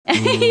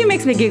He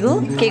makes me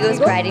giggle. Giggle's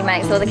great. He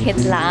makes all the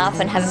kids laugh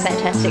and have a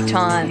fantastic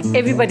time.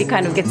 Everybody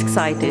kind of gets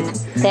excited.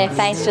 Their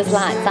face just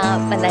lights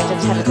up and they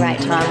just have a great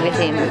time with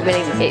him.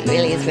 It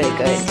really is really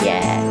good,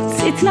 yeah.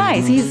 It's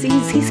nice. He's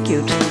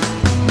cute.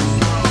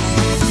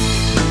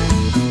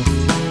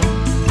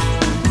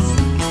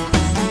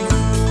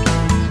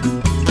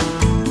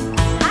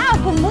 Oh,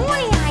 good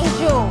morning,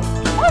 Angel.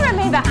 I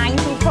remember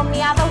Angel from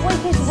the other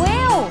week as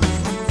well.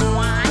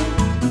 1,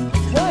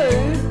 2,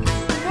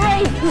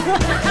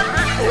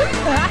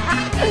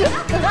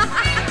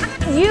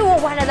 3. You were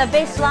one of the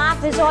best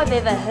laughers I've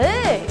ever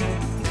heard.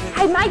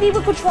 Hey, maybe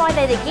we could try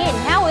that again.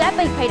 How would that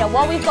be, Peter?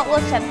 While we've got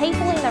lots of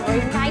people in the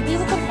room, maybe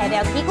we could have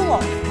our giggle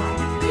off.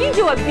 You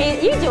do a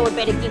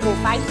better giggle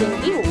face than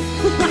Giggle.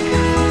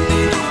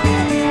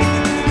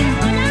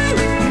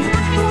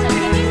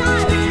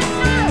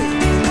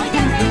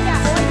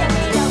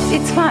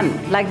 It's fun,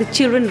 like the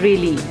children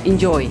really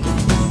enjoy.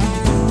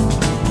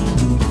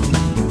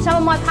 Some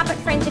of my puppet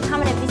friends are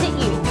coming to visit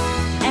you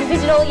and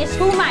visit all your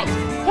schoolmates.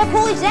 How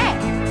cool is that?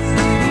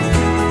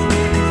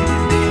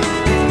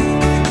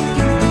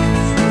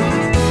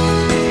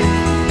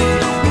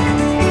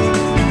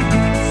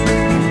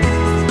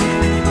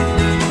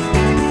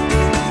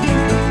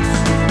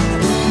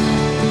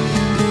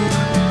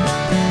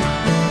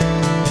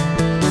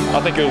 I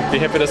think you'll be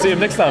happy to see him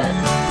next time.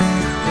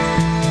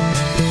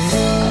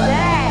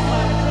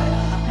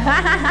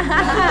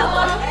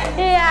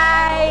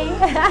 Yay!